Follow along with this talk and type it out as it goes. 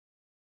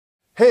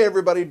Hey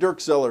everybody,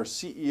 Dirk Zeller,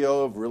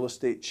 CEO of Real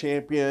Estate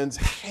Champions.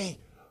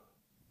 Hey,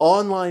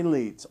 online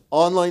leads,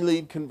 online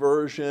lead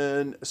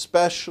conversion,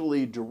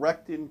 especially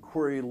direct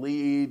inquiry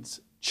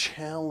leads,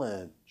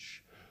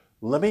 challenge.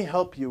 Let me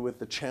help you with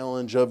the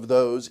challenge of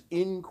those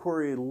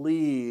inquiry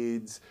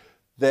leads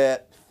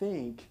that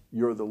think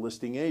you're the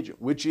listing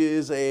agent, which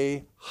is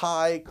a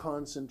high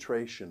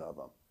concentration of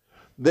them.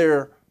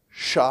 They're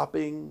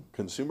shopping,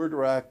 consumer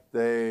direct,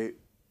 they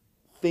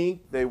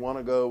think they want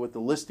to go with the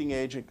listing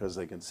agent because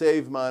they can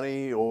save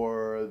money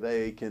or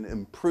they can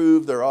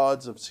improve their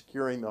odds of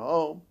securing the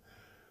home.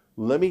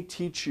 Let me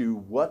teach you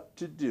what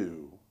to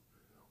do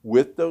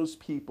with those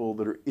people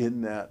that are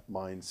in that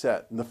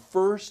mindset. And the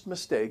first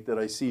mistake that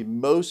I see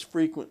most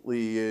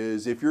frequently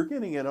is if you're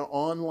getting an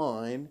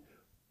online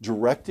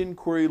direct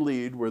inquiry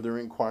lead where they're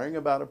inquiring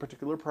about a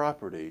particular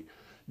property,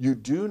 you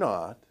do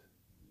not,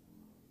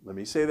 let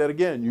me say that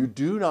again, you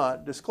do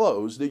not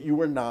disclose that you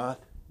are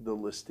not the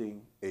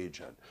listing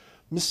agent.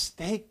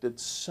 Mistake that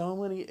so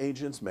many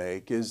agents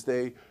make is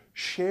they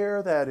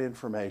share that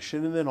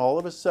information and then all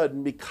of a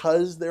sudden,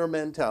 because their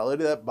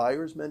mentality, that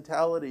buyer's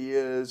mentality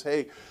is,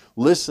 hey,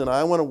 listen,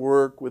 I want to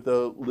work with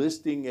a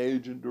listing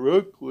agent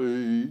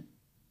directly,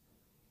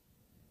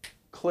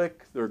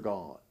 click, they're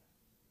gone.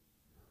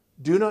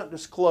 Do not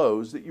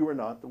disclose that you are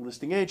not the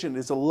listing agent.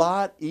 It's a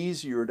lot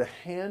easier to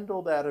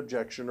handle that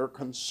objection or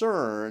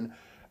concern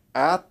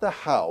at the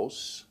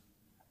house,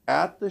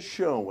 at the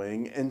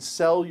showing, and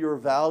sell your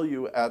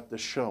value at the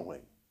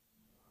showing.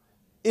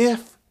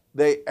 If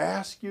they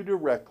ask you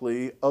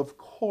directly, of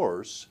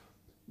course,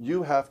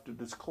 you have to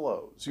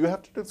disclose. You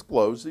have to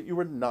disclose that you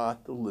are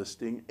not the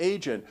listing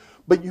agent,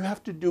 but you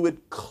have to do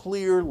it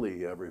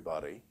clearly,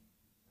 everybody.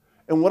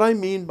 And what I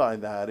mean by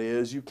that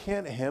is you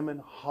can't hem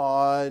and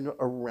haw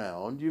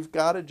around. You've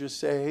got to just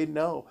say, hey,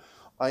 no,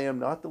 I am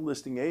not the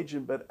listing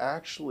agent, but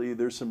actually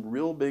there's some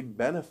real big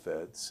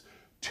benefits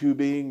to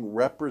being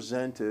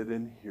represented,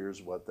 and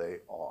here's what they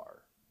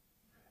are.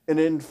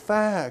 And in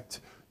fact,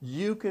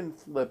 you can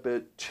flip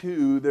it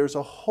to, there's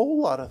a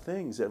whole lot of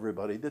things,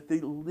 everybody, that the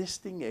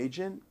listing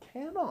agent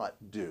cannot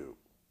do.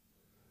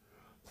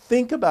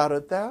 Think about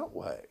it that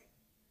way.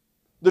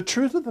 The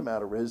truth of the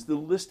matter is the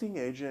listing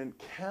agent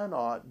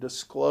cannot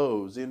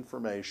disclose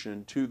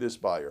information to this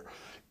buyer.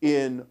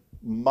 In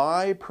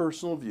my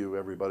personal view,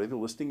 everybody, the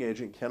listing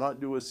agent cannot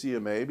do a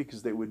CMA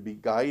because they would be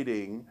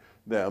guiding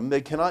them.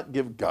 They cannot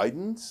give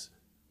guidance,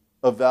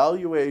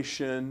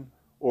 evaluation,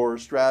 or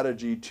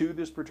strategy to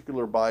this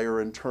particular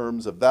buyer in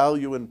terms of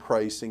value and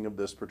pricing of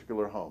this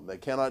particular home. They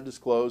cannot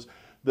disclose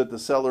that the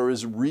seller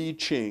is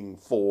reaching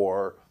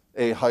for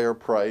a higher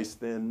price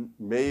than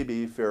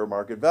maybe fair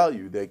market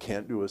value. They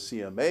can't do a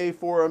CMA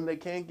for them. They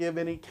can't give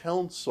any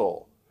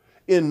counsel.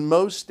 In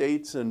most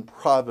states and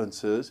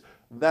provinces,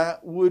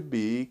 that would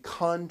be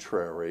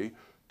contrary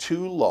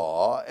to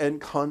law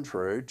and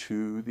contrary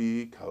to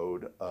the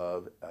code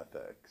of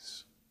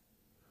ethics.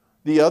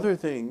 The other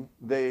thing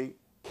they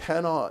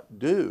cannot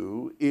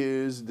do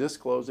is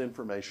disclose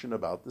information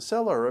about the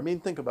seller. I mean,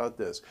 think about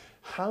this.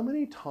 How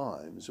many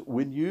times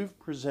when you've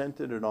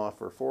presented an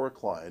offer for a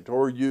client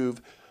or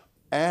you've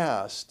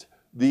asked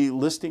the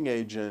listing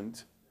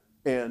agent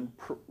and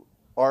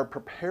are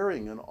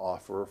preparing an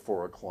offer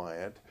for a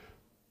client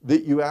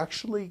that you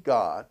actually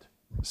got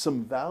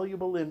some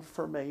valuable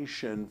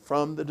information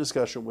from the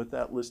discussion with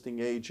that listing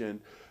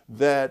agent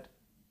that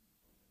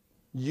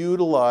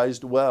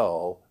utilized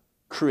well,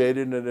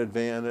 created an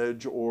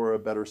advantage or a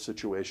better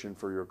situation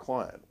for your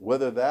client.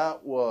 Whether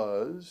that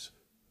was,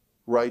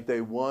 right, they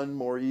won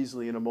more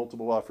easily in a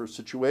multiple offer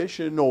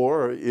situation,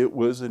 or it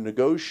was a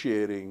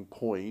negotiating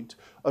point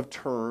of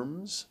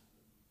terms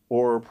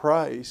or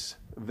price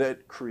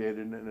that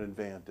created an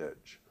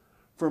advantage.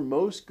 For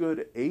most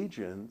good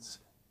agents,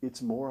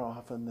 it's more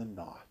often than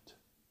not.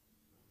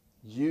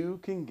 You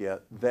can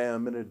get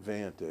them an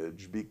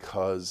advantage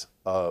because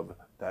of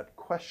that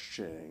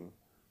questioning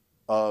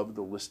of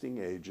the listing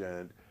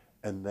agent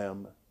and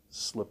them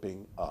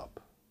slipping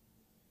up.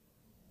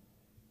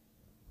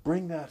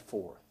 Bring that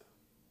forth.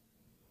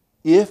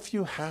 If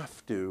you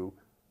have to,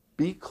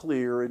 be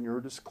clear in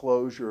your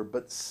disclosure,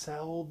 but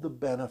sell the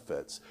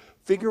benefits.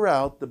 Figure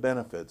out the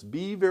benefits.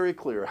 Be very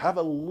clear. Have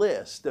a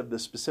list of the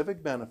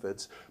specific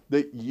benefits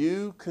that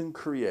you can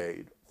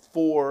create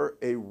for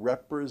a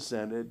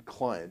represented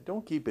client.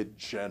 Don't keep it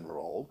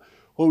general.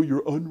 Oh,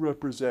 you're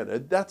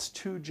unrepresented. That's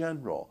too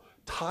general.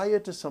 Tie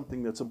it to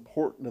something that's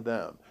important to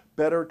them.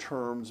 Better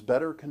terms,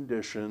 better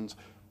conditions,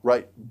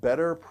 right?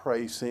 Better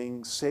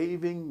pricing,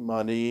 saving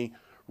money,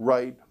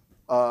 right?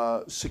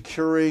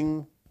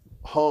 Securing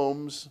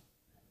homes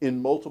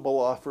in multiple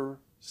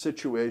offer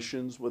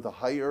situations with a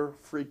higher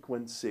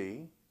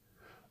frequency,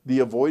 the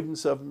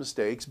avoidance of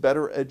mistakes,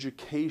 better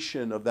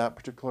education of that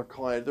particular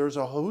client. There's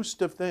a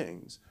host of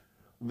things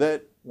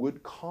that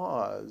would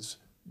cause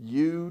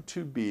you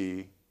to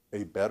be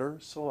a better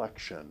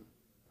selection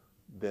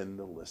than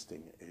the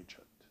listing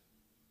agent.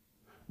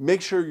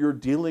 Make sure you're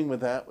dealing with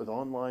that with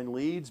online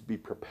leads. Be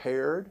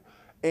prepared,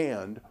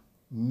 and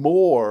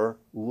more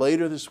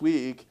later this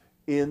week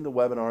in the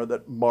webinar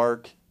that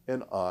Mark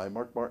and I,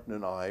 Mark Martin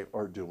and I,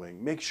 are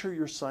doing. Make sure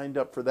you're signed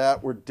up for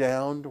that. We're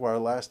down to our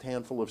last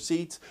handful of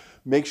seats.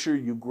 Make sure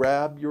you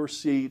grab your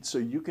seat so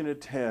you can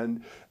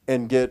attend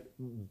and get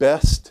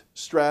best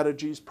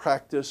strategies,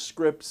 practice,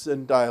 scripts,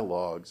 and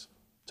dialogues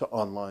to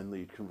online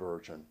lead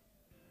conversion.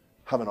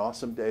 Have an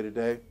awesome day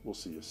today. We'll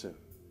see you soon.